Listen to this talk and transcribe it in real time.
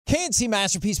KNC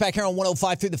Masterpiece back here on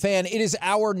 105 through the Fan. It is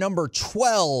our number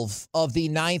 12 of the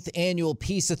 9th annual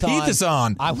Peace-a-thon.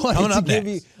 Peace-a-thon. I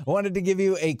wanted to give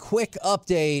you a quick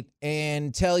update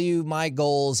and tell you my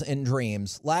goals and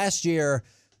dreams. Last year,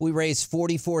 we raised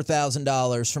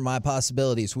 $44,000 for My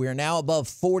Possibilities. We are now above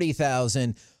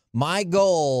 $40,000. My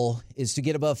goal is to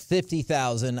get above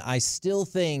 $50,000. I still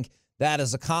think that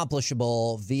is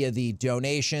accomplishable via the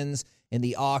donations and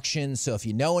the auction. So if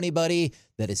you know anybody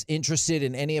that is interested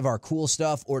in any of our cool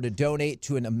stuff or to donate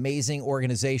to an amazing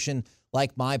organization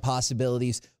like My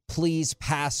Possibilities, please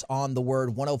pass on the word.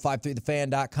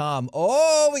 1053thefan.com.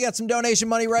 Oh, we got some donation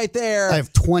money right there. I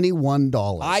have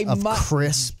 $21 of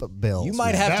crisp bills. You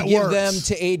might have to give them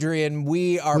to Adrian.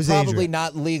 We are probably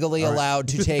not legally allowed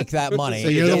to take that money. So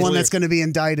you're the one that's going to be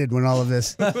indicted when all of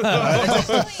this.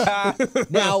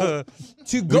 Now,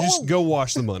 just go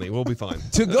wash the money. We'll be fine.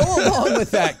 To go along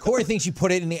with that, Corey thinks you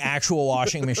put it in the actual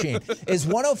washing machine, is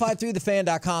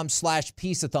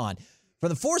 1053thefan.com/peaceathon. From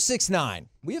the 469,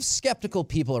 we have skeptical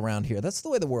people around here. That's the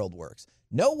way the world works.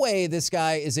 No way this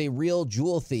guy is a real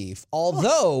jewel thief.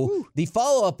 Although the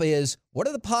follow-up is, what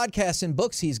are the podcasts and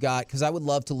books he's got? Because I would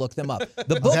love to look them up.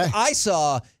 The book I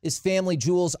saw is Family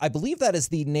Jewels. I believe that is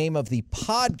the name of the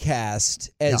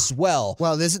podcast as well.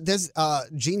 Well, there's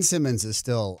Gene Simmons is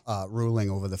still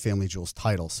ruling over the Family Jewels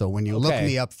title. So when you look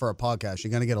me up for a podcast, you're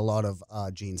going to get a lot of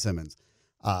Gene Simmons.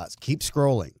 Keep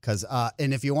scrolling because,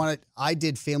 and if you want it, I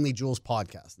did Family Jewels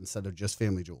podcast instead of just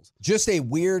Family Jewels. Just a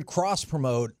weird cross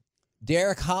promote.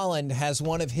 Derek Holland has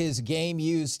one of his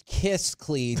game-used Kiss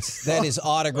cleats that is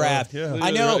autographed. I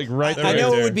know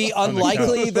it would be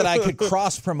unlikely that I could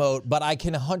cross-promote, but I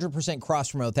can 100%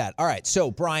 cross-promote that. All right, so,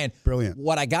 Brian, brilliant.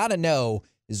 What I got to know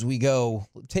is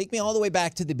take me all the way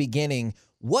back to the beginning.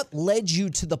 What led you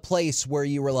to the place where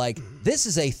you were like, this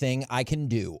is a thing I can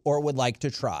do or would like to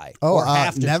try or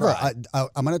have to never. try?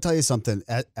 I'm going to tell you something.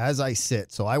 As I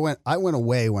sit, so I went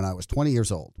away when I was 20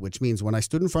 years old, which means when I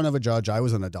stood in front of a judge, I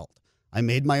was an adult. I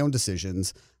made my own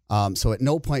decisions. So at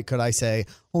no point could I say,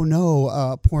 oh,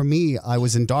 no, poor me. I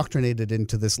was indoctrinated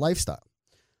into this lifestyle.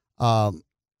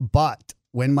 But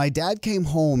when my dad came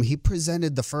home, he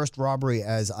presented the first robbery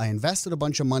as I invested a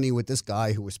bunch of money with this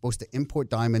guy who was supposed to import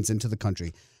diamonds into the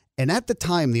country. And at the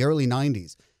time, the early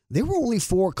 90s, there were only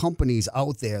 4 companies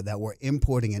out there that were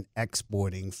importing and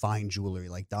exporting fine jewelry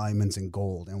like diamonds and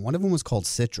gold. And one of them was called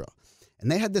Citra. And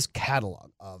they had this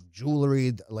catalog of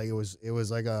jewelry. Like it was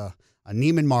like a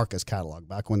Neiman Marcus catalog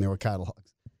back when there were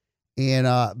catalogs. And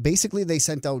basically they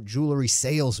sent out jewelry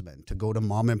salesmen to go to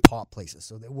mom and pop places.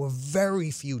 So there were very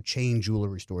few chain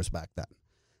jewelry stores back then.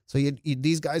 So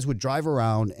these guys would drive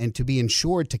around, and to be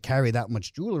insured to carry that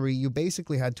much jewelry, you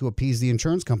basically had to appease the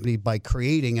insurance company by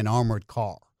creating an armored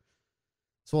car.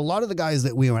 So a lot of the guys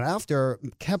that we went after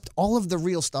kept all of the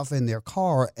real stuff in their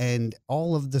car, and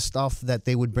all of the stuff that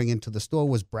they would bring into the store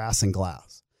was brass and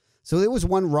glass. So there was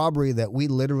one robbery that we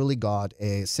literally got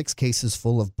 6 cases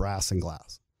full of brass and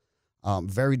glass.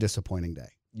 Very disappointing day.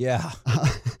 Yeah.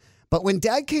 But when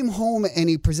Dad came home and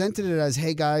he presented it as,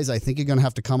 hey, guys, I think you're going to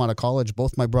have to come out of college.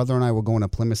 Both my brother and I were going to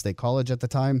Plymouth State College at the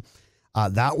time.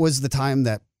 That was the time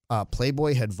that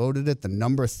Playboy had voted it the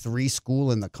number 3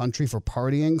 school in the country for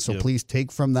partying. So please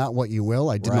take from that what you will.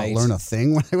 I did not learn a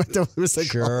thing when I went to Plymouth State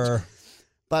College.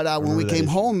 But when we came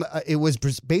home, it was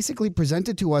basically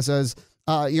presented to us as,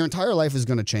 your entire life is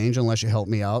going to change unless you help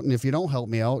me out. And if you don't help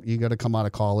me out, you got to come out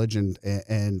of college. And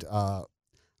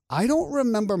I don't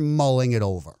remember mulling it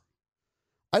over.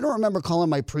 I don't remember calling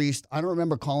my priest. I don't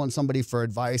remember calling somebody for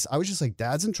advice. I was just like,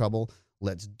 Dad's in trouble.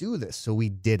 Let's do this. So we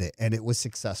did it, and it was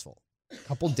successful. A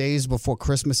couple days before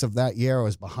Christmas of that year, I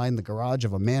was behind the garage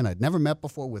of a man I'd never met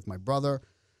before with my brother.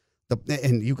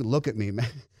 And you could look at me, man.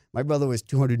 My brother was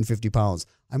 250 pounds.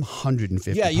 I'm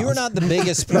 150 Yeah, pounds. you were not the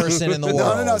biggest person in the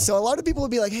world. No. So a lot of people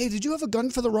would be like, hey, did you have a gun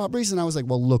for the robberies? And I was like,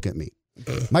 well, look at me.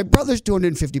 My brother's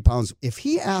 250 pounds. If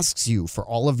he asks you for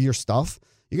all of your stuff,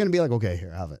 you're going to be like, okay,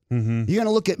 here, have it. Mm-hmm. You're going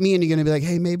to look at me and you're going to be like,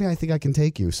 hey, maybe I think I can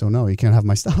take you. So no, you can't have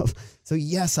my stuff. So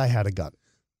yes, I had a gun.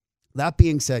 That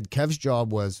being said, Kev's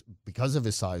job was, because of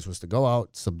his size, was to go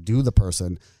out, subdue the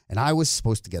person, and I was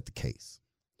supposed to get the case.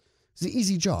 It's an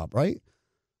easy job, right?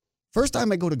 First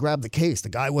time I go to grab the case, the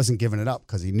guy wasn't giving it up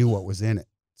because he knew what was in it.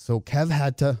 So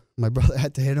my brother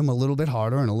had to hit him a little bit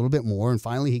harder and a little bit more, and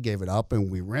finally he gave it up,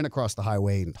 and we ran across the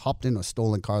highway and hopped in a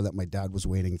stolen car that my dad was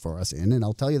waiting for us in. And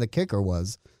I'll tell you, the kicker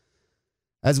was,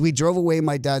 as we drove away,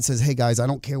 my dad says, hey, guys, I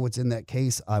don't care what's in that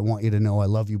case. I want you to know I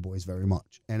love you boys very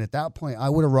much. And at that point, I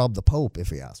would have robbed the Pope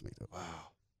if he asked me to. Wow.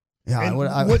 Yeah. And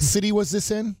what city was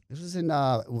this in? This was in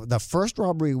the first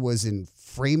robbery was in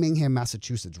Framingham,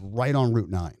 Massachusetts, right on Route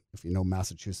 9, if you know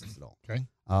Massachusetts at all. Okay.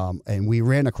 And we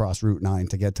ran across Route 9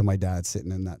 to get to my dad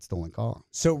sitting in that stolen car.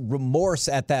 So remorse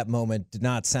at that moment did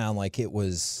not sound like it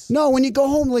was. No, when you go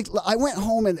home, like I went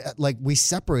home and like we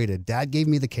separated. Dad gave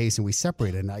me the case and we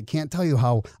separated. And I can't tell you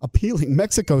how appealing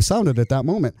Mexico sounded at that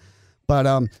moment.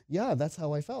 But yeah, that's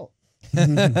how I felt.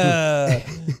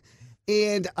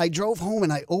 And I drove home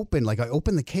and I opened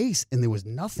the case and there was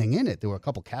nothing in it. There were a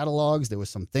couple catalogs. There was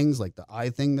some things like the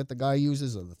eye thing that the guy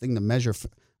uses or the thing to measure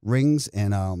rings.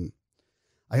 And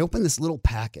I opened this little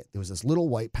packet. There was this little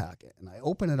white packet and I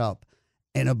opened it up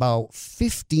and about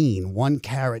 15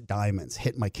 1-carat diamonds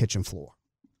hit my kitchen floor.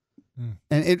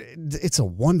 And it's a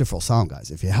wonderful sound,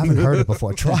 guys. If you haven't heard it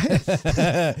before, try it.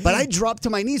 But I dropped to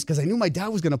my knees because I knew my dad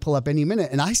was going to pull up any minute.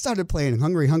 And I started playing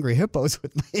Hungry Hungry Hippos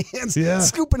with my hands,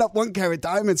 scooping up 1-carat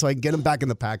diamonds so I can get them back in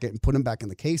the packet and put them back in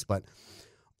the case. But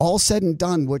all said and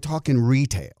done, we're talking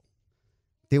retail.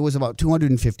 There was about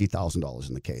 $250,000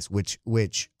 in the case, which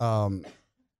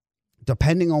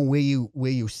depending on where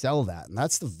you sell that, and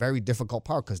that's the very difficult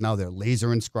part because now they're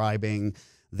laser inscribing,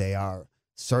 they are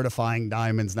certifying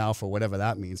diamonds now for whatever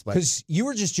that means. But because you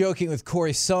were just joking with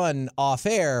Corey's son off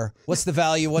air, what's the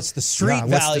value? What's the street what's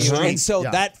the value? street? And so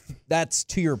Yeah. that's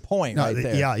to your point right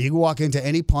there. Yeah, you walk into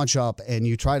any pawn shop and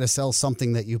you try to sell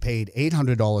something that you paid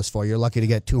 $800 for. You're lucky to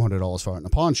get $200 for it in a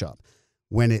pawn shop.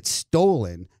 When it's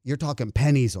stolen, you're talking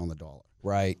pennies on the dollar.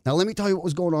 Right. Now, let me tell you what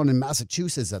was going on in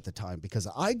Massachusetts at the time, because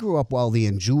I grew up while the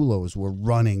Angulos were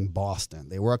running Boston.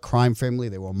 They were a crime family.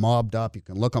 They were mobbed up. You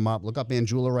can look them up. Look up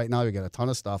Angulo right now. You get a ton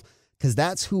of stuff, because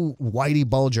that's who Whitey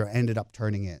Bulger ended up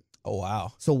turning in. Oh,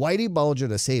 wow. So Whitey Bulger,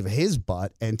 to save his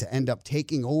butt and to end up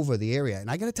taking over the area. And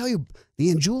I got to tell you,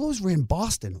 the Angulos ran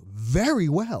Boston very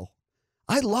well.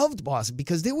 I loved Boston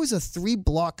because there was a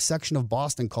 3-block section of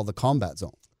Boston called the Combat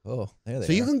Zone. Oh, there they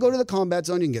So are. you can go to the Combat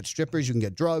Zone, you can get strippers, you can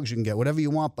get drugs, you can get whatever you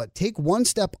want, but take one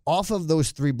step off of those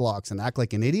 3 blocks and act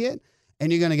like an idiot,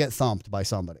 and you're going to get thumped by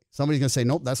somebody. Somebody's going to say,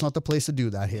 nope, that's not the place to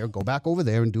do that here. Go back over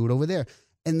there and do it over there.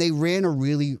 And they ran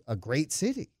a great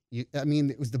city. I mean,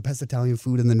 it was the best Italian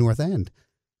food in the North End.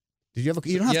 Did you ever?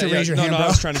 You don't have to raise your hand, No, bro. I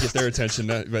was trying to get their attention,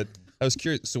 but I was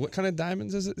curious. So what kind of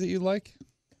diamonds is it that you like?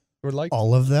 Or like?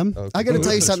 All of them. Okay. I got to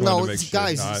tell you Just something. wanted No, to make sure.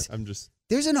 guys, No, I'm just...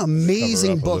 there's an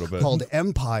amazing Cover up a book little bit. called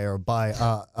Empire by,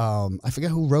 I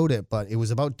forget who wrote it, but it was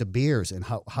about De Beers and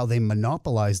how they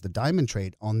monopolized the diamond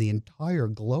trade on the entire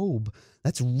globe.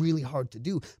 That's really hard to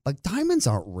do. But diamonds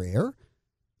aren't rare.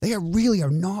 They really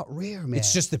are not rare, man.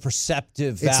 It's just the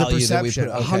perceptive It's a value that we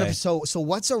perception. put. Okay. So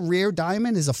what's a rare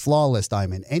diamond is a flawless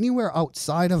diamond. Anywhere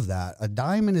outside of that, a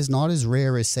diamond is not as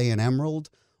rare as, say, an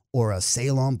emerald or a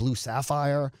Ceylon blue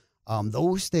sapphire.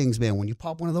 Those things, man, when you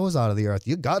pop one of those out of the earth,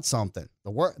 you got something.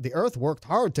 The earth worked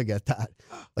hard to get that.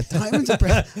 But diamonds are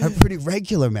pretty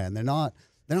regular, man. They're not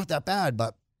that bad,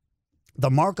 but the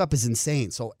markup is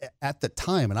insane. So at the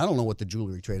time, and I don't know what the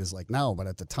jewelry trade is like now, but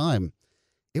at the time,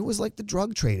 it was like the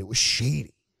drug trade. It was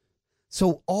shady.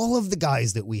 So all of the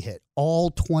guys that we hit, all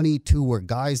 22 were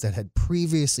guys that had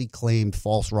previously claimed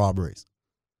false robberies.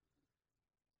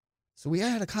 So we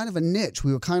had a kind of a niche.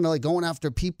 We were kind of like going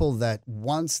after people that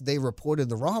once they reported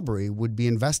the robbery would be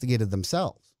investigated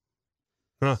themselves.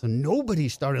 Huh. So nobody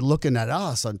started looking at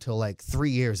us until like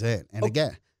 3 years in. And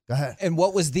again, go ahead. And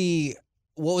what was the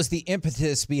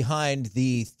impetus behind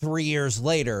the 3 years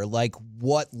later? Like,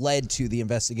 what led to the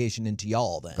investigation into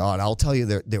y'all then? God, I'll tell you,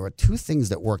 there were 2 things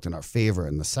that worked in our favor.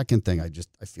 And the second thing,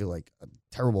 I feel like a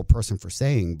terrible person for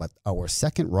saying, but our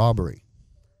second robbery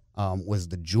was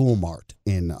the Jewel Mart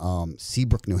in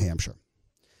Seabrook, New Hampshire.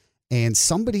 And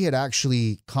somebody had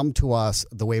actually come to us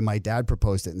the way my dad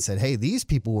proposed it and said, hey, these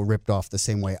people were ripped off the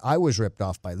same way I was ripped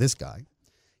off by this guy.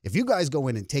 If you guys go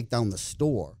in and take down the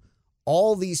store,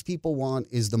 all these people want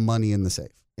is the money in the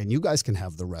safe, and you guys can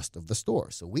have the rest of the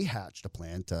store. So we hatched a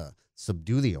plan to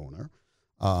subdue the owner.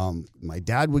 My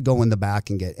dad would go in the back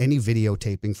and get any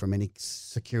videotaping from any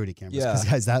security cameras. Yeah. Because,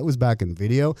 guys, that was back in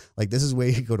video. Like, this is where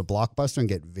you go to Blockbuster and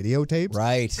get videotapes.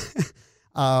 Right.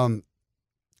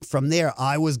 From there,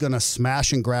 I was going to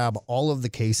smash and grab all of the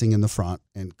casing in the front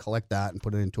and collect that and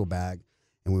put it into a bag.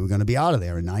 And we were going to be out of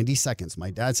there in 90 seconds. My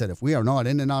dad said, if we are not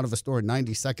in and out of a store in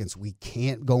 90 seconds, we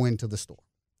can't go into the store.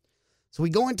 So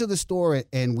we go into the store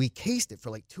and we cased it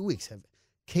for like 2 weeks.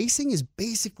 Casing is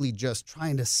basically just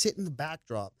trying to sit in the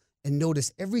backdrop and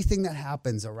notice everything that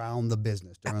happens around the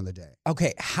business during the day.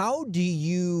 Okay, how do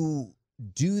you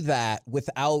do that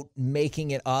without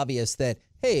making it obvious that,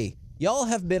 hey, Y'all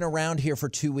have been around here for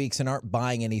 2 weeks and aren't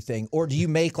buying anything, or do you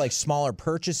make like smaller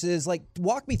purchases? Like,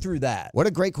 walk me through that. What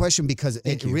a great question, because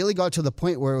it really got to the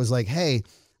point where it was like, hey,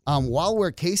 while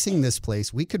we're casing this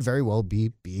place, we could very well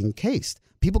be being cased.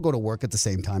 People go to work at the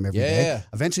same time every day. Yeah.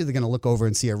 Eventually, they're going to look over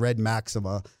and see a red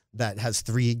Maxima that has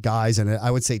 3 guys in it. I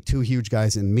would say 2 huge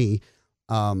guys and me.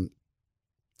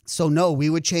 So no, we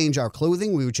would change our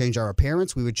clothing. We would change our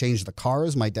appearance. We would change the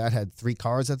cars. My dad had 3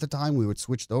 cars at the time. We would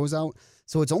switch those out.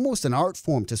 So it's almost an art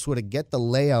form to sort of get the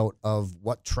layout of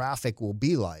what traffic will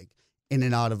be like in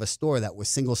and out of a store that was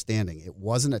single standing. It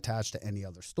wasn't attached to any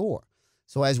other store.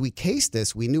 So as we cased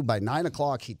this, we knew by 9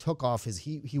 o'clock he took off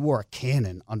he wore a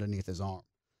cannon underneath his arm.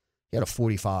 He had a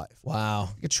 45. Wow.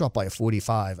 You get shot by a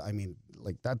 45. I mean,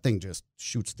 like, that thing just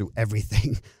shoots through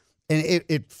everything. And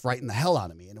it frightened the hell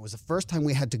out of me. And it was the first time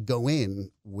we had to go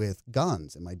in with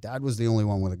guns. And my dad was the only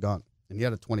one with a gun. And he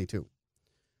had a 22.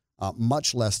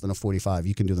 Much less than a 45.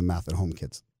 You can do the math at home,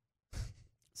 kids.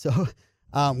 So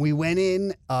we went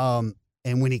in, and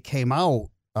when he came out,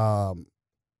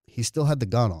 he still had the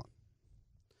gun on.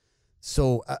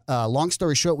 So long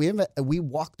story short, we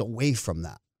walked away from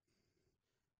that.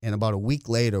 And about a week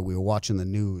later, we were watching the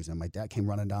news, and my dad came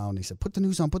running down. And he said, put the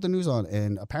news on, put the news on.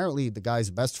 And apparently the guy's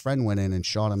best friend went in and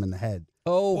shot him in the head.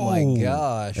 Oh, my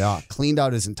gosh. Yeah, cleaned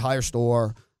out his entire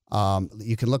store.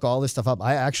 You can look all this stuff up.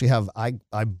 I actually have,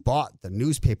 I bought the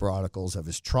newspaper articles of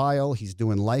his trial. He's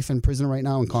doing life in prison right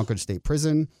now in Concord State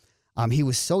Prison. He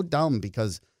was so dumb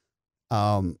because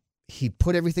he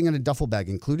put everything in a duffel bag,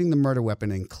 including the murder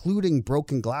weapon, including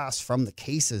broken glass from the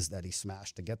cases that he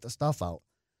smashed to get the stuff out.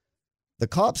 The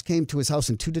cops came to his house,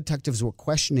 and 2 detectives were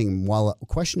questioning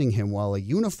him while a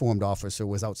uniformed officer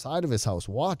was outside of his house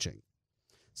watching.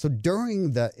 So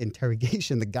during the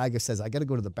interrogation, the guy says, I got to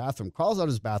go to the bathroom, crawls out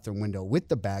his bathroom window with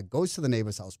the bag, goes to the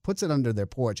neighbor's house, puts it under their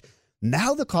porch.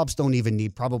 Now the cops don't even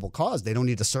need probable cause. They don't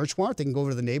need a search warrant. They can go over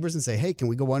to the neighbors and say, hey, can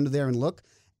we go under there and look?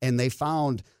 And they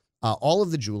found all of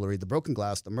the jewelry, the broken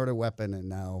glass, the murder weapon, and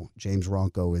now James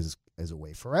Ronco is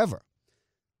away forever.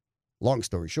 Long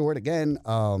story short, again,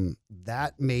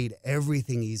 that made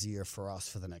everything easier for us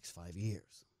for the next 5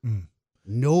 years.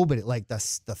 Nobody, like the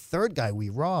third guy we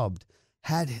robbed,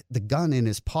 had the gun in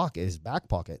his pocket, his back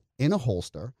pocket, in a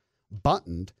holster,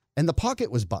 buttoned, and the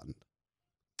pocket was buttoned.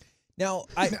 Now,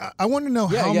 I want to know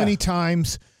how many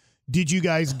times did you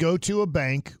guys go to a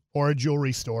bank or a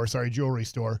jewelry store,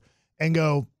 and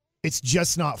go, it's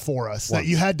just not for us. Once. That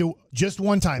you had to, just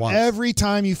one time. Once. Every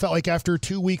time you felt like after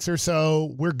 2 weeks or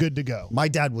so, we're good to go. My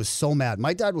dad was so mad.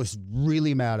 My dad was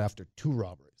really mad after 2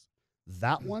 robberies.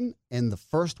 That one and the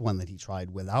first one that he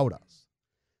tried without us.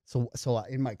 So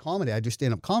in my comedy, I do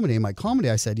stand-up comedy. In my comedy,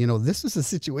 I said, this is a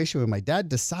situation where my dad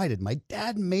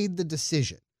made the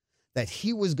decision that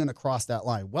he was going to cross that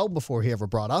line well before he ever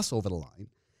brought us over the line.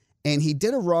 And he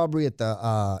did a robbery at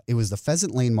it was the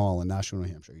Pheasant Lane Mall in Nashua, New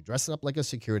Hampshire. He dressed up like a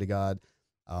security guard.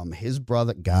 His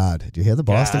brother, God, do you hear the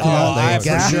Boston come out? I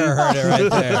for sure heard it right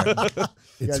there.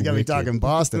 You guys got me talking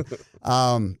Boston.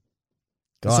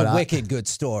 It's a wicked good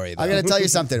story, though. I got to tell you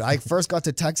something. I first got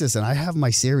to Texas, and I have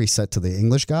my Siri set to the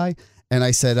English guy. And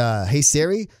I said, hey,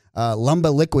 Siri,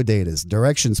 Lumber Liquidators,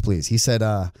 directions, please. He said,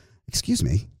 excuse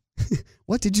me.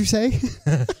 What did you say?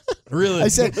 Really?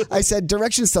 I said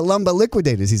directions to Lumber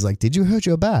Liquidators. He's like, did you hurt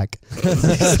your back? I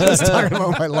was talking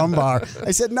about my lumbar.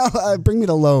 I said, no, bring me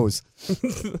to Lowe's.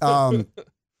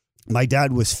 My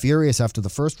dad was furious after the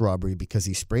first robbery because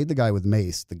he sprayed the guy with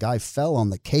mace. The guy fell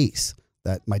on the case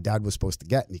that my dad was supposed to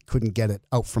get, and he couldn't get it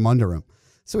out from under him.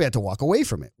 So he had to walk away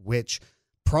from it, which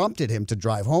prompted him to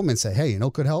drive home and say, hey,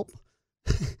 could help?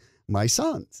 My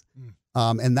sons.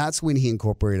 And that's when he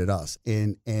incorporated us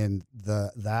in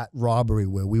that robbery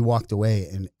where we walked away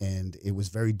and it was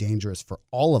very dangerous for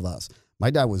all of us. My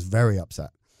dad was very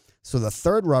upset. So the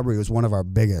third robbery was one of our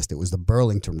biggest. It was the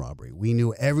Burlington robbery. We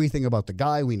knew everything about the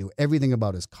guy. We knew everything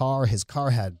about his car. His car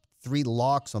had 3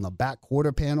 locks on the back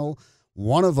quarter panel.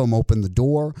 One of them opened the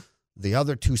door. The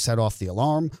other 2 set off the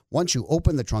alarm. Once you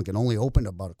opened the trunk, it only opened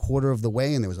about a quarter of the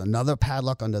way, and there was another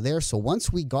padlock under there. So once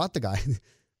we got the guy,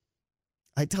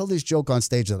 I tell this joke on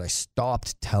stage that I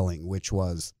stopped telling, which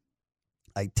was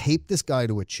I taped this guy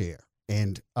to a chair.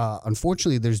 And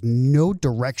unfortunately, there's no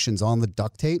directions on the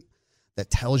duct tape that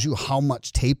tells you how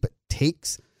much tape it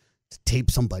takes to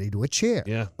tape somebody to a chair.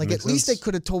 Yeah. Like, at least they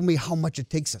could have told me how much it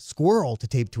takes a squirrel to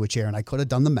tape to a chair, and I could have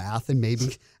done the math and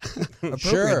maybe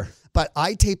Sure. But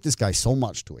I taped this guy so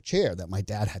much to a chair that my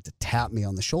dad had to tap me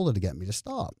on the shoulder to get me to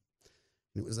stop.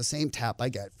 And it was the same tap I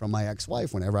get from my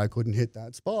ex-wife whenever I couldn't hit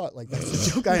that spot. Like, that's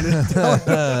the joke I ended up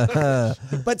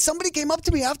telling. But somebody came up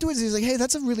to me afterwards. He's like, hey,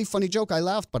 that's a really funny joke. I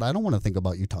laughed, but I don't want to think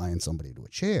about you tying somebody to a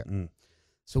chair.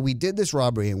 So we did this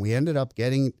robbery, and we ended up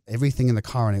getting everything in the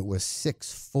car, and it was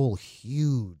 6 full,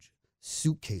 huge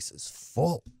suitcases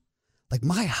full. Like,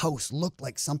 my house looked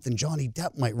like something Johnny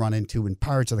Depp might run into in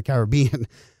Pirates of the Caribbean.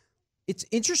 It's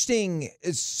interesting.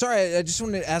 Sorry, I just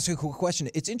wanted to ask a quick question.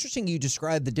 It's interesting you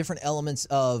described the different elements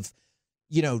of,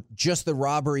 just the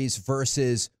robberies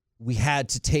versus we had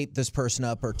to tape this person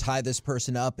up or tie this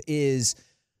person up is,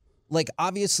 like,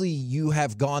 obviously you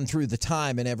have gone through the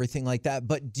time and everything like that,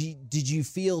 but did you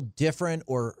feel different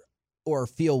or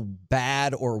feel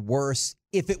bad or worse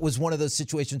if it was one of those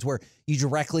situations where you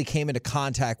directly came into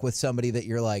contact with somebody that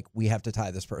you're like, we have to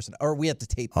tie this person or we have to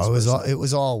tape this person? It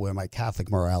was all where my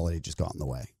Catholic morality just got in the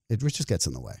way. It just gets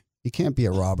in the way. You can't be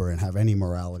a robber and have any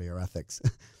morality or ethics.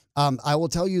 I will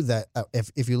tell you that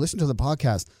if you listen to the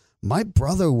podcast, my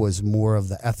brother was more of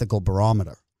the ethical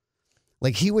barometer.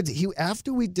 Like he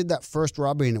after we did that first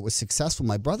robbery and it was successful,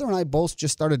 my brother and I both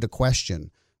just started to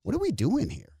question, what are we doing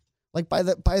here? Like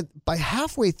by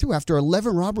halfway through, after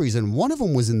 11 robberies, and one of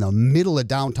them was in the middle of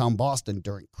downtown Boston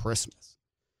during Christmas.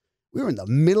 We were in the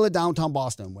middle of downtown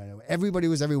Boston when everybody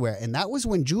was everywhere. And that was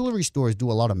when jewelry stores do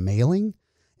a lot of mailing.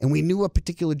 And we knew a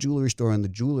particular jewelry store in the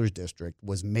jewelers district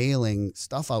was mailing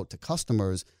stuff out to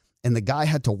customers, and the guy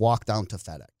had to walk down to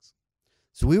FedEx.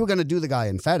 So we were going to do the guy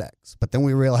in FedEx, but then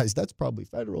we realized that's probably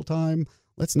federal time.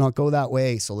 Let's not go that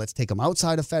way. So let's take him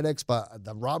outside of FedEx. But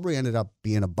the robbery ended up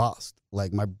being a bust.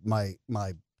 Like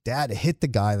my dad hit the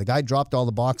guy. The guy dropped all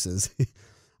the boxes.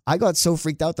 I got so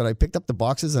freaked out that I picked up the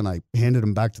boxes and I handed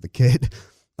them back to the kid.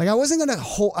 Like I wasn't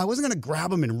gonna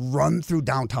grab him and run through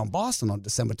downtown Boston on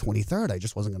December 23rd. I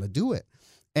just wasn't gonna do it.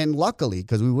 And luckily,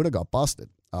 because we would have got busted.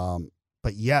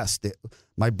 But yes,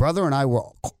 my brother and I were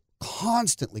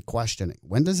constantly questioning,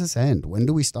 when does this end? When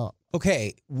do we stop?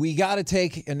 Okay, we got to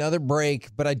take another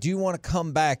break, but I do want to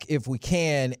come back if we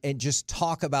can and just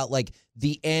talk about like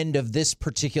the end of this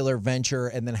particular venture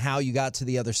and then how you got to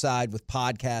the other side with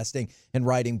podcasting and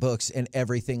writing books and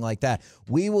everything like that.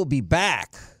 We will be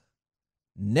back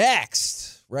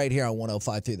next right here on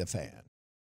 105.3 The Fan.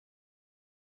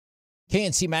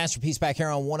 KNC Masterpiece back here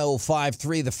on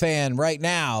 105.3 The Fan. Right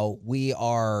now, we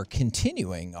are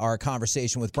continuing our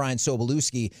conversation with Brian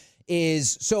Sobolewski.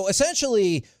 So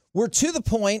essentially, we're to the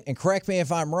point, and correct me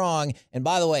if I'm wrong, and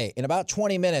by the way, in about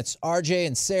 20 minutes, RJ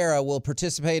and Sarah will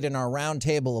participate in our round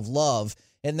table of love,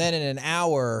 and then in an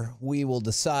hour, we will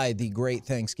decide the great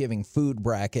Thanksgiving food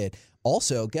bracket.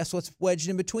 Also, guess what's wedged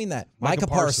in between that? Micah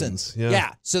Parsons.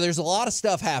 Yeah, so there's a lot of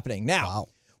stuff happening. Now,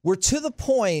 We're to the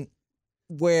point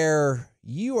where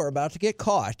you are about to get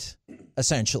caught,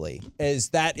 essentially, as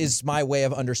that is my way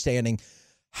of understanding.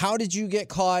 How did you get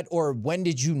caught, or when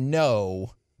did you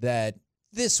know that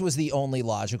this was the only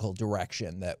logical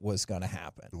direction that was going to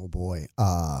happen? Oh, boy.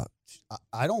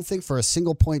 I don't think for a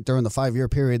single point during the 5-year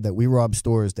period that we robbed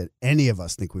stores that any of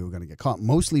us think we were going to get caught,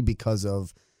 mostly because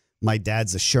of my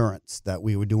dad's assurance that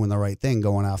we were doing the right thing,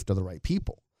 going after the right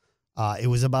people. It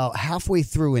was about halfway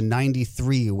through in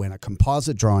 93 when a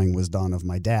composite drawing was done of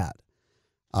my dad.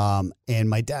 And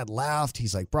my dad laughed.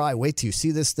 He's like, "Bri, wait till you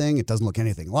see this thing. It doesn't look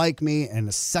anything like me." And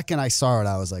the second I saw it,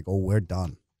 I was like, "Oh, we're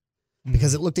done."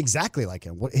 Because it looked exactly like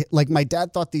him. Like my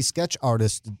dad thought these sketch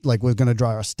artists like were going to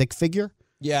draw a stick figure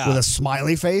with a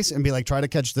smiley face and be like, try to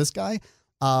catch this guy.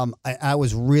 I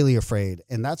was really afraid.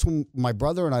 And that's when my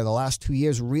brother and I, the last 2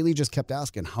 years, really just kept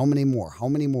asking, how many more? How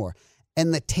many more?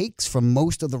 And the takes from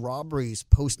most of the robberies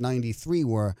post 93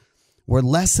 were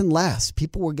less and less.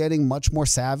 People were getting much more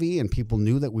savvy, and people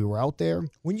knew that we were out there.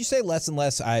 When you say less and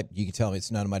less, you can tell me it's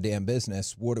none of my damn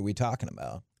business. What are we talking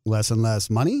about? Less and less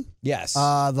money? Yes.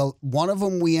 One of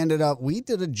them we ended up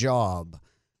doing a job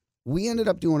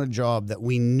that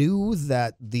we knew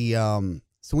that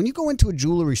so when you go into a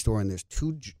jewelry store and there's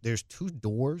two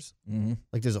doors,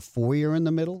 like there's a foyer in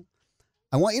the middle,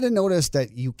 I want you to notice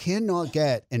that you cannot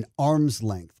get an arm's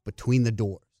length between the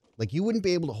doors. Like you wouldn't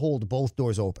be able to hold both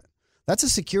doors open. That's a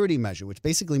security measure, which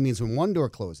basically means when one door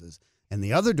closes and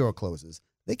the other door closes,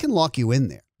 they can lock you in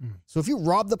there. So if you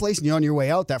rob the place and you're on your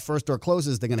way out, that first door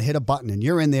closes, they're going to hit a button and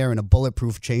you're in there in a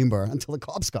bulletproof chamber until the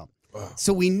cops come. Wow.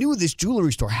 So we knew this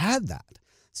jewelry store had that.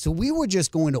 So we were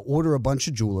just going to order a bunch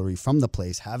of jewelry from the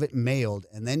place, have it mailed,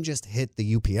 and then just hit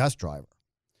the UPS driver.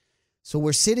 So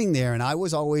we're sitting there, and I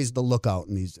was always the lookout.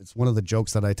 And it's one of the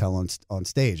jokes that I tell on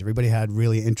stage. Everybody had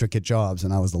really intricate jobs,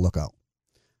 and I was the lookout.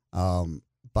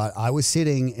 But I was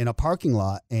sitting in a parking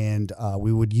lot, and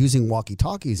we were using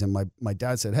walkie-talkies, and my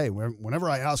dad said, "Hey, whenever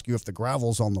I ask you if the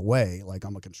gravel's on the way, like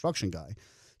I'm a construction guy,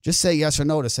 just say yes or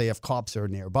no to say if cops are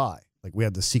nearby." Like we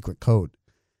had the secret code.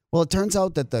 Well, it turns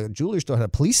out that the jewelry store had a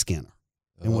police scanner.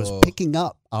 and was picking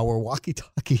up our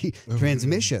walkie-talkie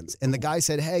transmissions. And the guy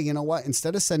said, hey, you know what?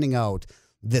 Instead of sending out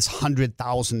this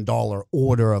 $100,000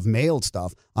 order of mailed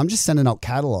stuff, I'm just sending out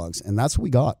catalogs. And that's what we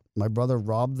got. My brother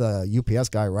robbed the UPS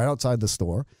guy right outside the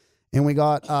store, and we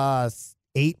got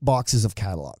 8 boxes of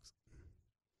catalogs.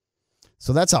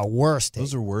 So that's our worst take.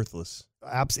 Those are worthless.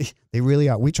 Absolutely. They really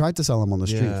are. We tried to sell them on the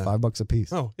street, $5 a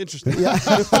piece. Oh, interesting. Yeah.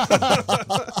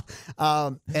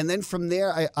 And then from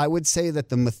there, I would say that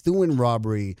the Methuen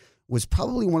robbery was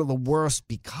probably one of the worst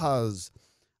because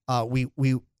a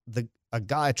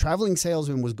traveling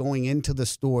salesman was going into the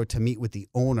store to meet with the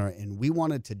owner, and we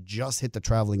wanted to just hit the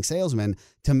traveling salesman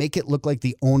to make it look like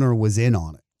the owner was in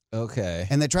on it. Okay.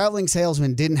 And the traveling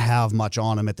salesman didn't have much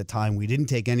on him at the time. We didn't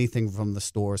take anything from the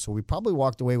store, so we probably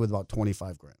walked away with about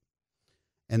 $25,000.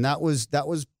 And that was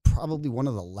probably one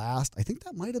of the last. I think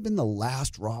that might have been the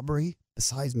last robbery,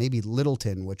 besides maybe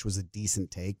Littleton, which was a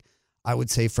decent take. I would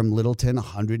say from Littleton,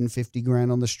 $150,000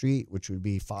 on the street, which would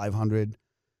be $500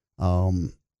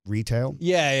 retail.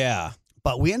 Yeah.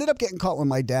 But we ended up getting caught when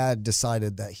my dad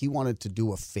decided that he wanted to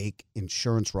do a fake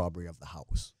insurance robbery of the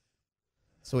house.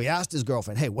 So he asked his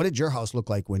girlfriend, hey, what did your house look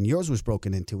like when yours was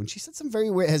broken into? And she said some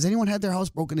very weird. Has anyone had their house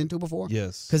broken into before?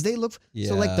 Yes. Because they look,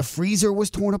 so like the freezer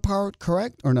was torn apart,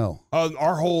 correct? Or no?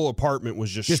 Our whole apartment was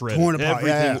just shredded. Torn apart.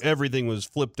 Everything was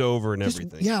flipped over and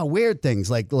everything. Yeah, weird things.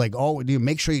 Like do you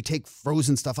make sure you take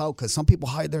frozen stuff out? Because some people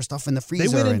hide their stuff in the freezer.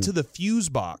 They went into the fuse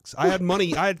box. I had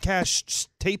money. I had cash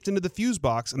taped into the fuse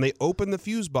box, and they opened the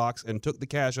fuse box and took the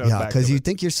cash out. Yeah, because you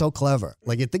think you're so clever.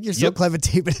 Like you think you're so clever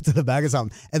taping it to the back of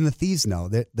something. And the thieves know.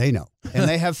 They know. And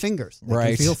they have fingers. They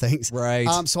can feel things. Right.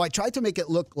 So I tried to make it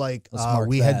look like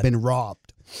we had been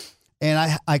robbed.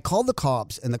 And I called the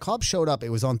cops, and the cops showed up. It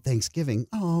was on Thanksgiving.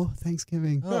 Oh,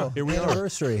 Thanksgiving. Oh, here we are.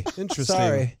 Anniversary. Interesting.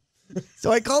 Sorry.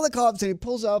 So I call the cops, and he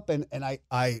pulls up, and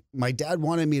my dad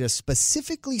wanted me to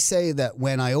specifically say that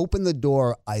when I opened the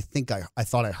door, I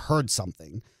thought I heard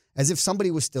something, as if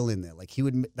somebody was still in there. Like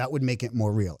that would make it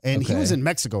more real. And he was in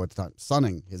Mexico at the time,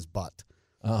 sunning his butt.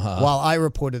 While I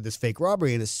reported this fake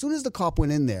robbery. And as soon as the cop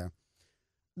went in there,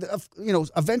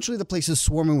 eventually the place is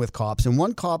swarming with cops. And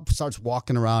one cop starts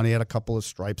walking around. He had a couple of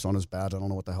stripes on his badge. I don't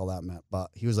know what the hell that meant. But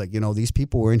he was like, these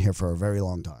people were in here for a very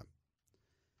long time.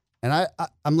 And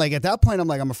I'm like, at that point,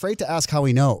 I'm afraid to ask how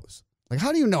he knows. Like,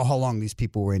 how do you know how long these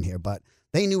people were in here? But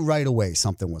they knew right away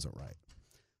something wasn't right.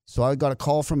 So I got a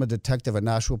call from a detective, a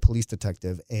Nashville police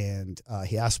detective, and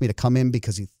he asked me to come in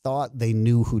because he thought they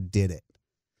knew who did it.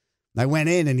 And I went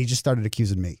in, and he just started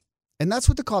accusing me. And that's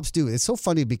what the cops do. It's so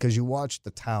funny because you watch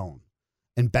The Town,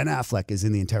 and Ben Affleck is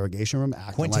in the interrogation room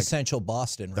acting quintessential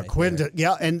Boston, right?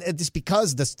 Yeah, and it's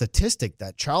because the statistic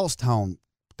that Charlestown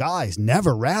guys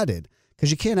never ratted,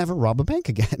 because you can't ever rob a bank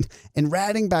again. And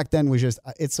ratting back then was just,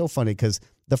 it's so funny because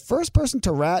the first person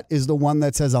to rat is the one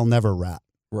that says, I'll never rat.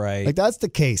 Right. Like, that's the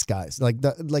case, guys.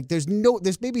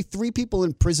 There's maybe 3 people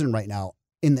in prison right now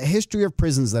in the history of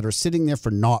prisons that are sitting there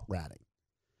for not ratting.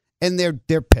 And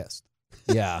they're pissed.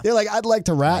 Yeah. They're like, I'd like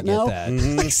to rat now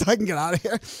that. so I can get out of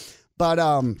here. But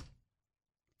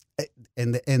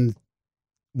and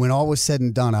when all was said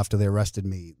and done, after they arrested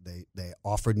me, they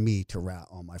offered me to rat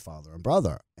on my father and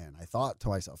brother. And I thought to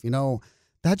myself,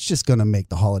 that's just going to make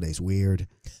the holidays weird.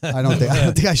 I don't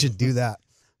think I should do that.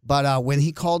 But when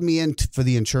he called me in for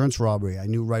the insurance robbery, I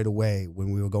knew right away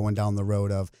when we were going down the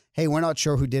road of, hey, we're not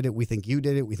sure who did it. We think you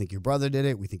did it. We think your brother did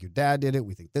it. We think your dad did it.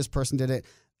 We think this person did it.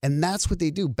 And that's what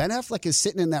they do. Ben Affleck is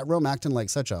sitting in that room acting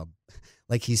like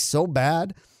like he's so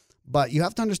bad. But you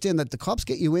have to understand that the cops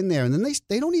get you in there, and then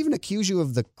they don't even accuse you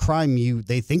of the crime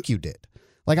they think you did.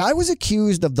 Like, I was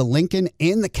accused of the Lincoln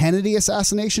and the Kennedy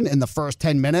assassination in the first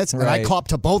 10 minutes, and I copped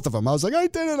to both of them. I was like, I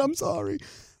did it. I'm sorry.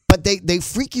 But they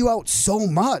freak you out so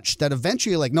much that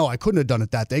eventually you're like, no, I couldn't have done it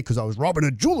that day because I was robbing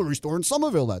a jewelry store in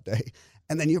Somerville that day.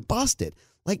 And then you're busted.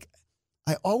 Like,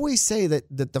 I always say that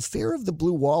the fear of the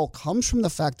blue wall comes from the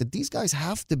fact that these guys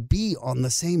have to be on the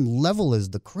same level as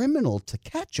the criminal to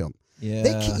catch them.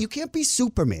 Yeah. You can't be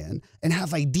Superman and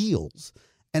have ideals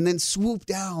and then swoop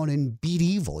down and beat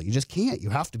evil. You just can't. You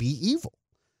have to be evil.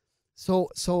 So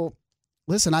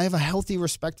listen, I have a healthy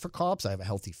respect for cops. I have a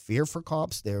healthy fear for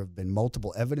cops. There have been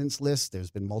multiple evidence lists.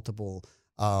 There's been multiple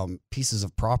pieces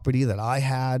of property that I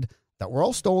had that were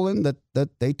all stolen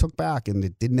that they took back, and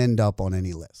it didn't end up on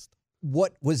any list.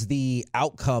 What was the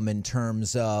outcome in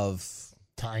terms of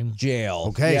time? Jail.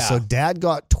 Okay, so Dad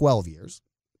got 12 years.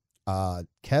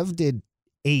 Kev did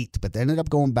 8, but they ended up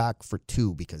going back for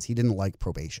 2 because he didn't like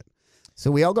probation.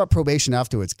 So we all got probation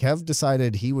afterwards. Kev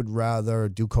decided he would rather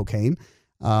do cocaine,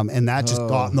 and that just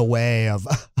got in the way of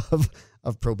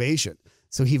probation.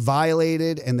 So he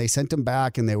violated, and they sent him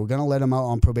back, and they were going to let him out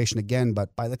on probation again.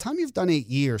 But by the time you've done 8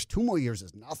 years, 2 more years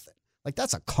is nothing. Like,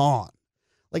 that's a con.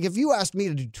 Like, if you asked me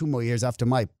to do 2 more years after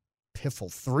my piffle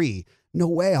 3, no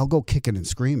way, I'll go kicking and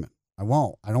screaming. I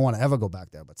won't. I don't want to ever go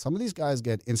back there. But some of these guys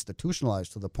get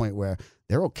institutionalized to the point where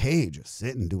they're okay just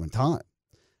sitting doing time.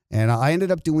 And I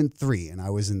ended up doing 3, and I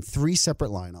was in 3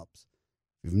 separate lineups.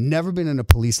 If you've never been in a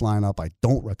police lineup, I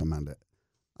don't recommend it.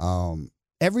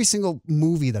 Every single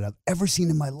movie that I've ever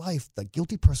seen in my life, the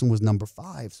guilty person was number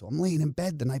 5. So I'm laying in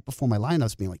bed the night before my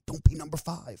lineups being like, don't be number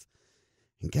 5.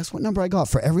 And guess what number I got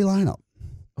for every lineup?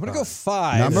 I'm going to go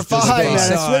 5. Number 5,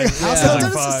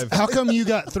 man. How come you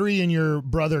got 3 and your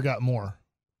brother got more?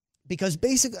 Because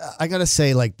basically, I got to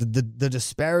say, like, the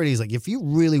disparities, like, if you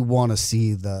really want to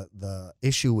see the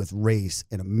issue with race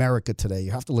in America today,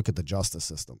 you have to look at the justice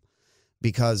system.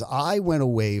 Because I went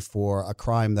away for a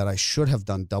crime that I should have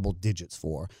done double digits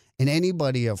for, and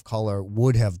anybody of color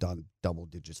would have done double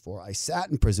digits for. I sat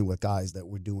in prison with guys that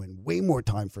were doing way more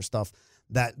time for stuff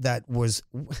that was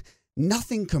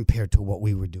nothing compared to what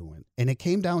we were doing. And it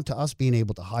came down to us being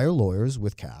able to hire lawyers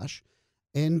with cash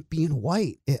and being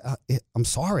white. I'm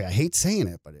sorry, I hate saying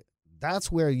it, but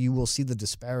that's where you will see the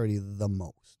disparity the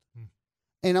most.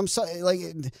 And I'm sorry, like,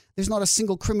 there's not a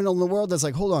single criminal in the world that's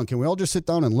like, hold on, can we all just sit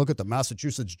down and look at the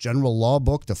Massachusetts General Law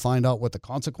book to find out what the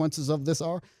consequences of this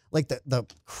are? Like, the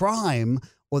crime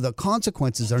or the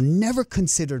consequences are never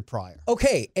considered prior.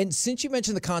 Okay, and since you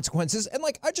mentioned the consequences, and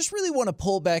like, I just really want to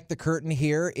pull back the curtain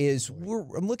here is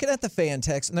I'm looking at the fan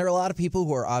text, and there are a lot of people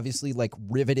who are obviously like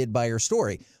riveted by your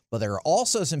story, but there are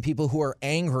also some people who are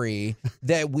angry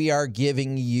that we are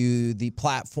giving you the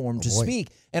platform to speak.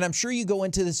 And I'm sure you go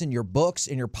into this in your books,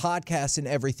 in your podcasts, and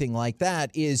everything like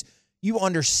that, is you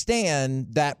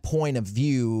understand that point of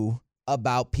view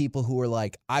about people who are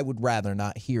like, I would rather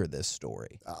not hear this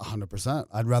story. 100%.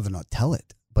 I'd rather not tell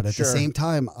it. But at the same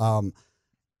time,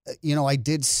 you know, I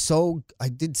did so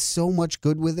much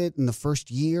good with it in the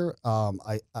first year.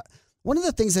 One of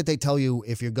the things that they tell you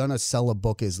if you're going to sell a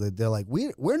book is that they're like,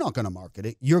 we're not going to market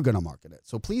it. You're going to market it.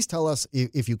 So please tell us,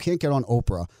 if you can't get on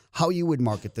Oprah, how you would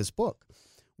market this book.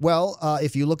 Well,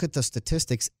 if you look at the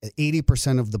statistics,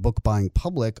 80% of the book buying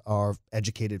public are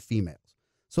educated females.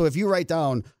 So if you write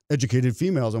down educated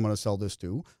females I'm going to sell this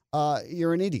to,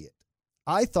 you're an idiot.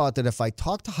 I thought that if I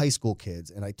talked to high school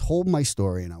kids and I told my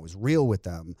story and I was real with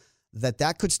them,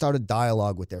 that could start a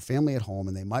dialogue with their family at home,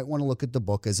 and they might want to look at the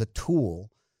book as a tool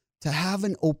to have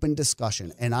an open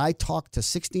discussion. And I talked to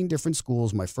 16 different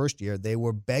schools my first year. They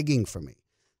were begging for me.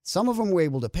 Some of them were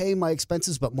able to pay my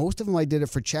expenses, but most of them I did it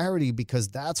for charity because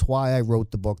that's why I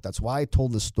wrote the book. That's why I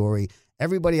told the story.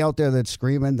 Everybody out there that's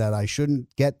screaming that I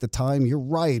shouldn't get the time, you're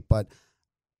right. But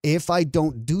if I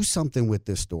don't do something with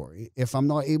this story, if I'm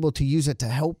not able to use it to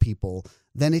help people,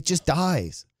 then it just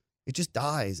dies. It just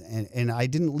dies. And I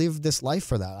didn't live this life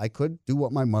for that. I could do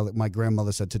what my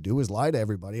grandmother said to do, is lie to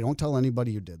everybody. Don't tell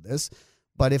anybody you did this.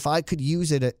 But if I could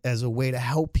use it as a way to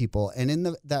help people, and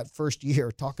in that first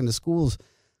year talking to schools,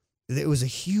 it was a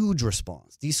huge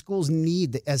response. These schools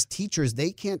need, as teachers,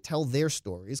 they can't tell their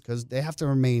stories because they have to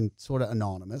remain sort of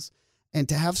anonymous. And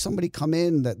to have somebody come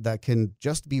in that can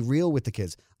just be real with the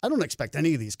kids. I don't expect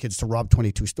any of these kids to rob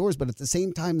 22 stores, but at the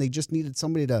same time, they just needed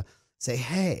somebody to say,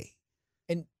 hey.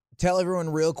 And tell everyone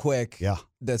real quick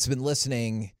that's been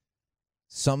listening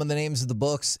some of the names of the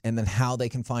books and then how they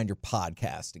can find your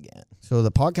podcast again. So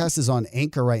the podcast is on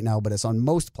Anchor right now, but it's on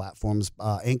most platforms.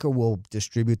 Anchor will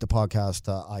distribute the podcast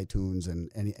to iTunes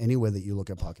and anywhere that you look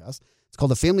at podcasts. It's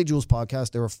called the Family Jewels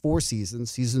Podcast. There are 4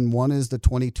 seasons. Season 1 is the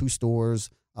 22 stores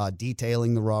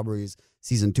detailing the robberies.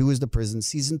 Season 2 is the prison.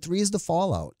 Season 3 is the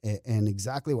fallout and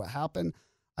exactly what happened.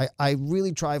 I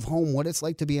really drive home what it's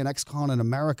like to be an ex-con in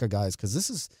America, guys, because this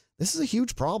is a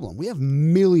huge problem. We have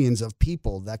millions of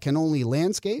people that can only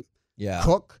landscape,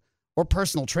 cook, or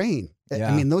personal train.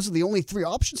 I mean, those are the only 3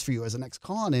 options for you as an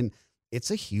ex-con, and it's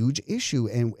a huge issue.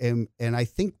 And I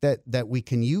think that we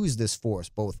can use this force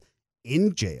both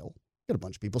in jail. We got a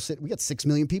bunch of people we got 6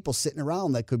 million people sitting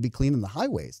around that could be cleaning the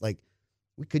highways. Like,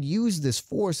 we could use this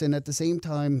force, and at the same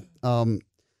time,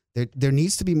 there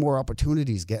needs to be more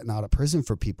opportunities getting out of prison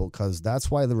for people, because that's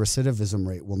why the recidivism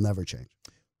rate will never change.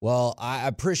 Well, I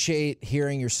appreciate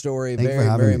hearing your story very,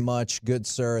 very much. Good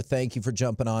sir. Thank you for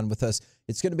jumping on with us.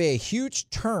 It's going to be a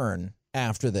huge turn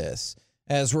after this,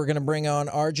 as we're going to bring on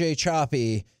RJ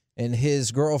Choppy and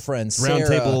his girlfriend, Sarah,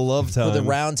 Roundtable of Love time. for the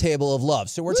Roundtable of Love.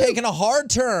 So we're taking a hard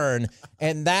turn,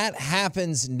 and that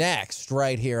happens next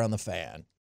right here on The Fan.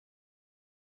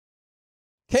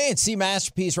 K&C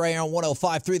Masterpiece right here on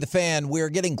 105.3 The Fan. We're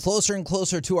getting closer and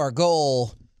closer to our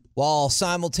goal while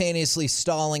simultaneously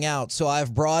stalling out. So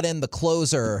I've brought in the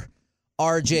closer,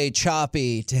 RJ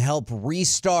Choppy, to help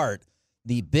restart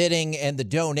the bidding and the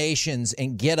donations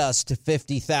and get us to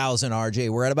 50,000. RJ,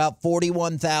 we're at about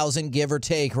 41,000, give or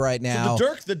take, right now.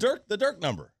 So the Dirk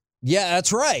number. Yeah,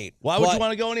 that's right. Why would you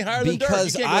want to go any higher than Dirk?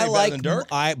 Because You can't go any better than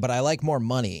Dirk. But I like more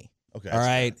money. Okay. All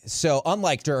right. So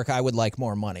unlike Dirk, I would like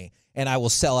more money, and I will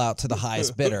sell out to the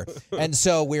highest bidder. And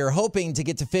so we're hoping to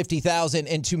get to 50,000.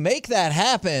 And to make that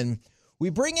happen, we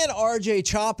bring in RJ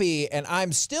Choppy, and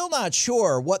I'm still not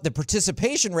sure what the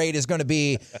participation rate is going to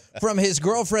be from his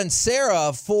girlfriend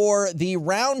Sarah for the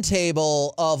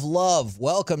roundtable of love.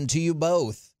 Welcome to you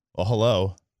both. Well,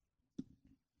 hello.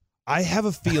 I have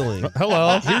a feeling.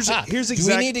 Hello. Here's Do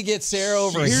exactly. we need to get Sarah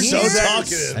over Here's here? so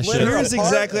talkative. Here's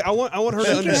exactly. I want her to She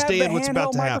can have understand the what's about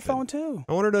handheld to microphone happen. too.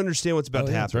 I want her to understand what's about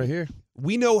to happen. It's right here.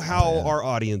 We know how our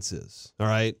audience is. All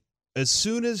right. As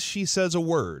soon as she says a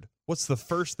word, what's the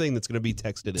first thing that's going to be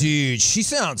texted in? Dude, she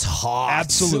sounds hot.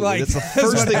 Absolutely. Like, That's the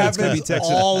first what thing that's going to be happens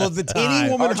texted all of the time.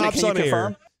 Any woman RJ, hops can you on air.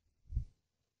 confirm?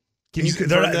 Can you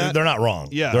confirm that? They're not wrong.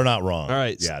 Yeah. They're not wrong. All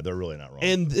right. Yeah, they're really not wrong.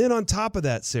 And then on top of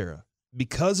that, Sarah,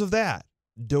 because of that,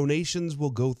 donations will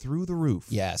go through the roof.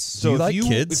 Yes. So you if like you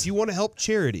kids? if you want to help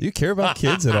charity, Do you care about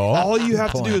kids at all? all you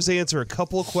have to point. do is answer a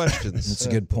couple of questions. That's a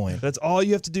good point. That's all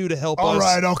you have to do to help All us.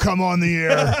 right, I'll come on the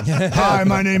air. Hi,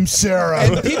 my name's Sarah.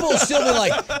 And people will still be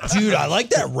like, dude, I like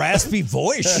that raspy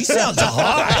voice. She sounds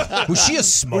hot. Was she a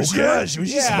smoker? Was she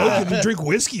smoking and drink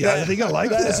whiskey? I think I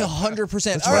like That that. is 100%.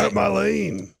 That's All right right. up my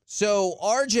lane. So,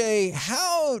 RJ,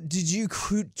 how did you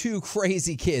two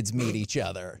crazy kids meet each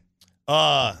other?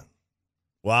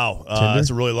 Wow. That's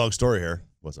a really long story here.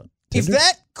 What's up? If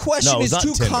that question No, it's is not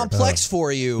too Tinder. complex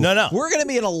for you, No. we're going to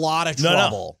be in a lot of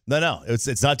trouble. No.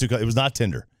 It's not too. It was not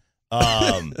Tinder.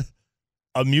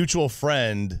 A mutual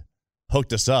friend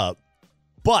hooked us up,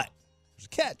 but there's a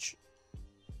catch.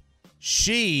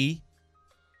 She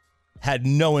had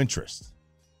no interest,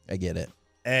 I get it.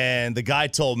 and the guy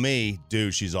told me,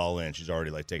 "Dude, she's all in. She's already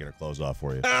like taking her clothes off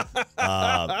for you."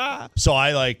 So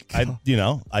I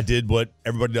did what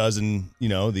everybody does in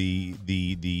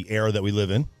the era that we live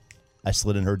in. I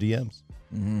slid in her DMs.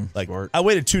 Like I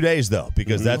waited 2 days though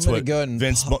because that's I'm gonna what go ahead and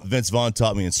Vince Vaughn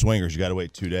taught me in Swingers. You got to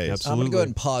wait 2 days. I'm going to go ahead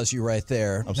and pause you right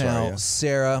there. I'm sorry, Now, yeah.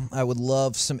 Sarah, I would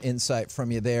love some insight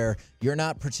from you there. You're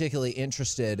not particularly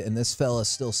interested, and this fella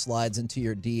still slides into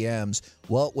your DMs.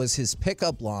 What was his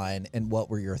pickup line, and what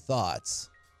were your thoughts?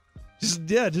 Just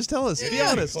tell us. Be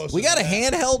honest. We got a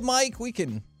handheld mic. We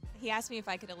can. He asked me if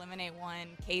I could eliminate one,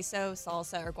 queso,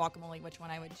 salsa, or guacamole, which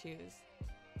one I would choose.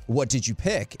 What did you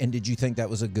pick, and did you think that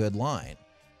was a good line?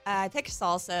 I picked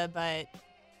salsa, but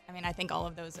I mean, I think all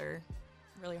of those are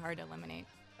really hard to eliminate.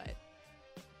 But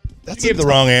You gave the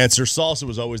wrong answer. Salsa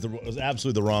was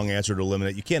absolutely the wrong answer to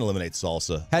eliminate. You can't eliminate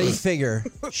salsa. How do you figure?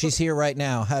 She's here right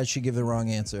now. How did she give the wrong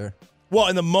answer? Well,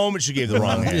 in the moment she gave the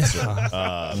wrong answer.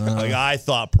 Like I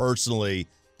thought personally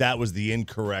that was the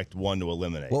incorrect one to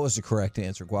eliminate. What was the correct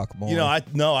answer? Guacamole.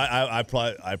 I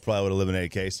probably would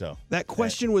eliminate queso. That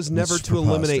question was never It's to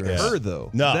eliminate preposterous. her,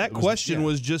 though. No, that it was- question yeah.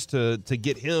 was just to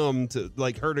get him to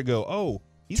like her to go. Oh,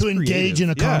 he's To engage creative. in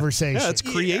a Yeah. conversation. Yeah, it's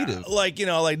creative. Like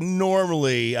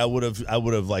normally I would have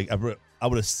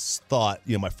thought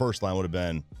my first line would have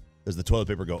been, does the toilet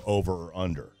paper go over or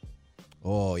under?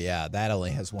 Oh yeah, that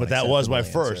only has one. But that was my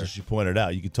acceptable first, answer. as she pointed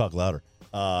out. You can talk louder.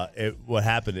 What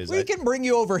happened is We can bring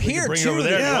you over here bring you too over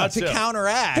there if you want to to.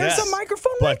 counteract. There's Yes. a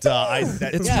microphone But right there.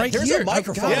 it's There's a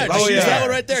microphone. Yeah, right just use there. that one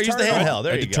right there. Just Use the turn it handheld.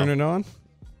 There I you had to go. turn it on?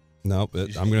 Nope.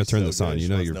 I'm going to turn this on. You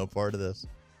know you're. no part of this.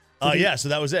 Yeah, so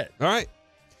that was it. All right.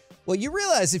 Well, you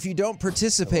realize if you don't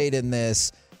participate in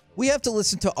this, we have to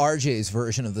listen to RJ's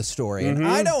version of the story. And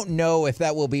I don't know if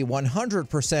that will be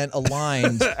 100%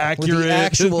 aligned with Accurate. the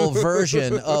actual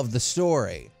version of the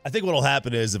story. I think what'll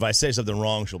happen is if I say something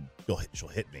wrong, she'll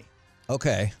hit me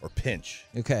Okay. or pinch,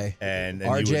 Okay. and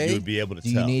RJ, you would be able to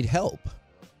do tell. you need help?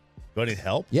 Do I need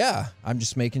help? Yeah. I'm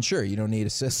just making sure. You don't need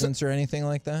assistance or anything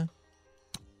like that?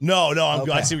 No, I'm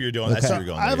good. I Okay. see where you're doing. I see Okay. where you're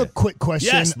going. I have there, a quick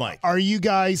question. Yes, Mike. Are you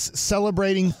guys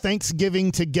celebrating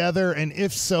Thanksgiving together? And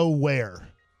if so, where?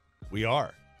 We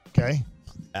are Okay.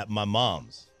 at my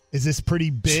mom's. Is this pretty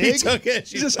She big? took it.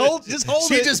 She Just hold She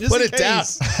it, just just put in it down.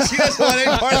 case. She doesn't want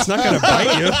any part. It's not going to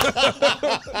bite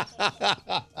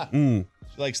you.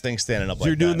 She likes things standing up. So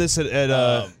you're like doing that. this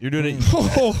at you're doing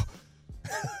it.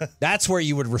 That's where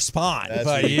you would respond, That's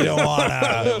but what- you don't want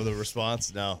to. With a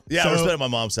response? No. Yeah, So- we're spending at my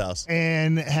mom's house.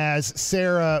 And has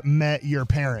Sarah met your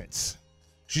parents?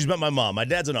 She's met my mom. My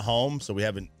dad's in a home, so we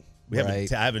haven't.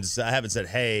 Right. I haven't said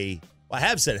hey. Well, I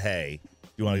have said hey.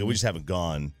 You want to go? We just haven't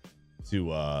gone.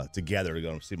 together to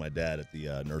go see my dad at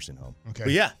the nursing home. Okay.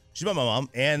 But yeah, she's my mom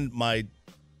and my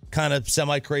kind of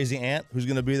semi-crazy aunt who's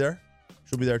going to be there.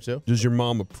 She'll be there too. Does your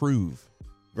mom approve?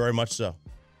 Very much so.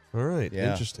 All right.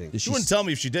 Yeah. Interesting. She wouldn't tell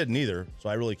me if she didn't either, so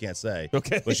I really can't say.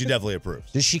 Okay. But she definitely approves.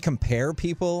 Does she compare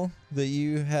people that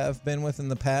you have been with in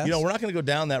the past? You know, we're not going to go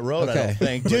down that road, I Okay. don't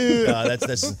think. Dude. But,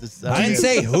 that's I didn't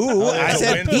say who. I That's a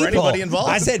said win for people. anybody involved.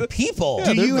 I said people.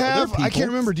 Do you they're have? I people. can't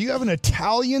remember. Do you have an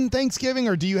Italian Thanksgiving,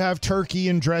 or do you have turkey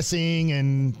and dressing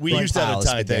and? We Like used to have pile a of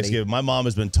Italian spaghetti. Thanksgiving. My mom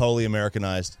has been totally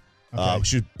Americanized.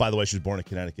 Okay. By the way, she was born in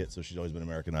Connecticut, so she's always been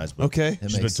Americanized. But Okay. That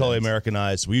she's been makes totally sense.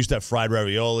 Americanized. We used to have fried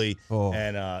ravioli Oh.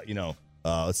 and,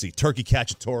 let's see, turkey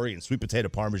cacciatore and sweet potato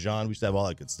parmesan. We used to have all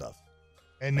that good stuff.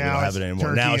 And We now don't have it's it anymore.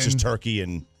 turkey Now it's just and- turkey,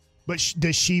 and But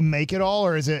does she make it all,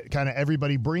 or is it kind of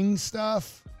everybody brings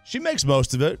stuff? she makes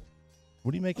most of it.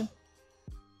 What are you making?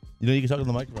 You know, you can talk to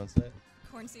the microphone. Say it.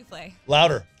 Corn souffle.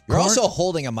 Louder. You're also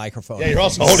holding a microphone. Yeah, you're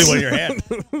also holding one in your hand.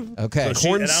 Okay. So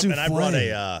Corn and I brought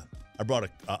souffle. I brought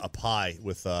a pie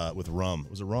with rum.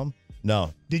 Was it rum?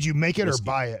 No, Did you make it Whiskey. or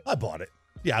buy it? I bought it.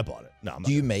 Yeah, I bought it. No, I'm not.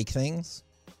 Do you make things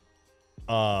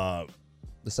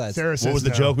besides? Sarah says What was the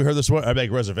no. joke we heard this morning? I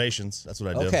make reservations. That's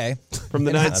what I do. Okay. From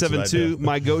the That's what I 972, do.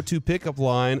 my go-to pickup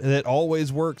line that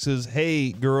always works is,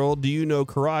 "Hey, girl, do you know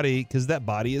karate? Because that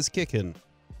body is kicking."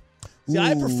 See,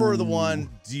 I prefer the one.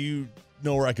 Do you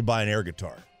know where I could buy an air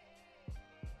guitar?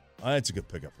 That's a good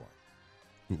pickup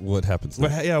line. What happens?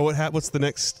 What? next? Yeah. What's the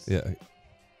next? Yeah.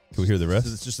 Can we hear the rest?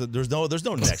 It's just there's no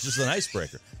next, just an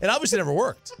icebreaker. And obviously never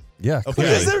worked. Yeah.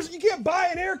 Okay. clearly. You can't buy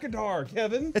an air guitar,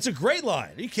 Kevin. It's a great line.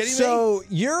 Are you kidding me? So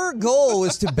your goal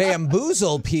is to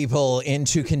bamboozle people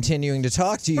into continuing to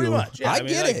talk to you. Pretty much. Yeah, I mean,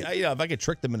 get like, it. if I could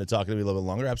trick them into talking to me a little bit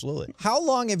longer, absolutely. How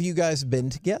long have you guys been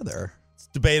together? It's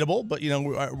debatable, but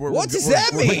What does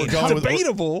that mean?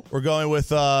 Debatable. We're going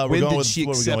with When did with she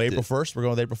what are we going? accept April it? 1st. We're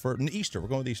going with April 1st. And Easter. We're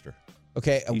going with Easter.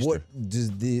 Okay, and Easter.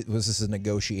 was this a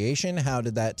negotiation? How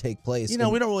did that take place? You know,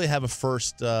 we don't really have a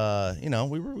first. We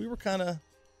were kind of.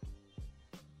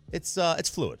 It's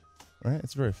fluid, right?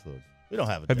 It's very fluid. We don't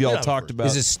have it. Have y'all talked about?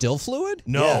 Is it still fluid?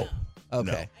 No.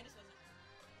 Okay.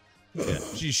 Yeah.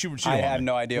 She I have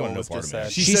no idea what was part just of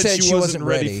it. said. She said she wasn't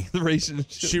ready. for the relationship.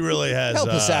 She really has. Help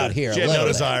us out here a She had little no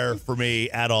bit. desire for me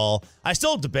at all. I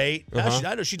still debate. Uh-huh.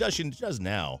 I know she does. She does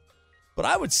now, but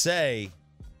I would say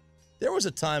there was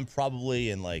a time probably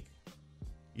in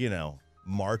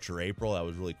March or April I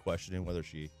was really questioning whether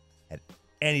she had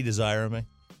any desire in me.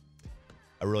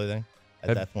 I really think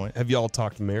at that point. Have y'all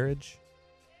talked marriage?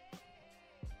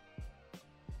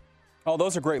 Oh,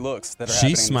 those are great looks that are She's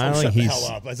happening. smiling. Shut the He's hell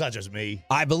up. It's not just me.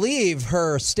 I believe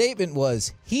her statement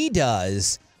was he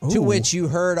does, to Ooh. which you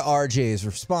heard RJ's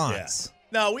response.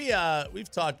 No,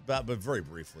 we've talked about, but very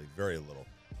briefly, very little.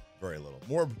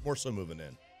 More so moving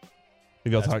in.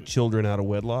 Have y'all That's talked what- children out of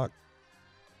wedlock?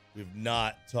 We've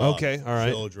not talked Okay, all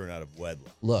right. children out of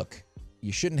wedlock. Look,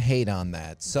 you shouldn't hate on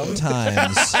that.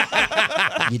 Sometimes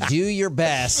you do your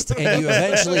best and you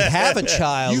eventually have a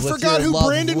child. You with forgot your who lovely-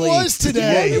 Brandon was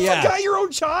today. Yeah. your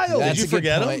own child. That's you a good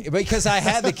forget point. Because I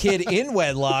had the kid in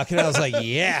wedlock and I was like,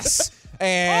 yes.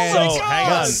 And So,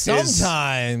 hang on.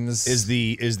 sometimes Is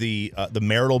the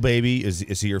marital baby is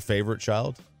he your favorite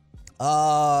child?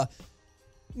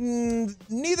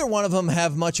 neither one of them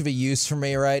have much of a use for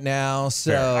me right now.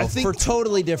 So Fair. I think- for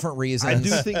totally different reasons. I do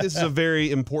think this is a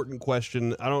very important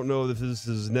question. I don't know if this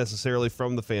is necessarily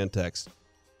from the fan text.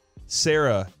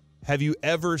 Sarah, have you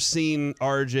ever seen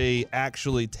RJ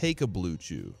actually take a Blue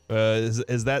Chew?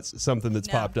 Is that something that's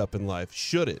No. popped up in life?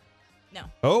 Should it? No.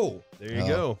 Oh, there you Oh.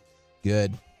 go.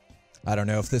 Good. I don't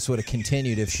know if this would have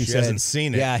continued if she She said hasn't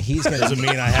seen it. Yeah, he's gonna Doesn't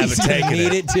mean I haven't he's gonna taken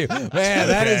need it. it too. Man,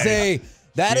 that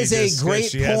is She a just-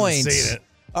 great she hasn't point. seen it.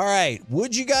 All right.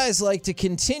 Would you guys like to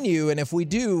continue? And if we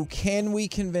do, can we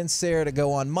convince Sarah to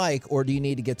go on mic, or do you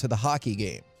need to get to the hockey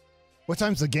game? What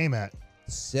time's the game at?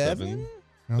 7?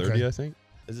 30, I think.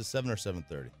 Is it 7 or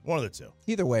 7:30? One of the two.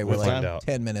 Either way, we're Good like time.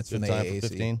 10 minutes from Good the time for AAC.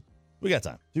 15. We got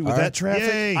time. Dude, with that traffic.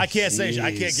 Yay. I can't say.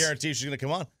 I can't Jeez. guarantee she's going to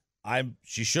come on.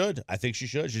 She should. I think she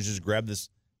should. She should just grab this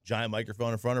giant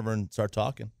microphone in front of her and start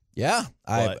talking. Yeah.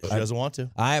 But she doesn't want to.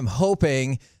 I am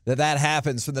hoping that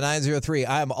happens for the 903.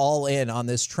 I am all in on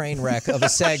this train wreck of a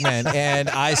segment, and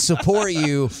I support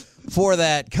you for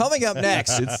that. Coming up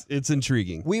next, It's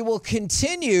intriguing. we will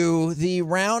continue the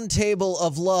round table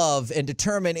of love and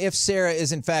determine if Sarah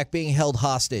is in fact being held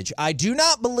hostage. I do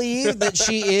not believe that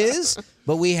she is,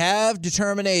 but we have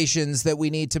determinations that we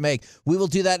need to make. We will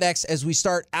do that next as we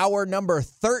start hour number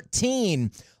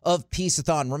 13 of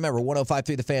Peaceathon. Remember,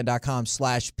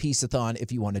 1053thefan.com/Peaceathon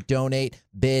if you want to donate,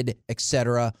 bid,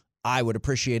 etc. I would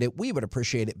appreciate it. We would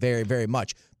appreciate it very, very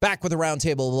much. Back with a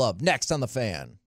roundtable of love next on The Fan.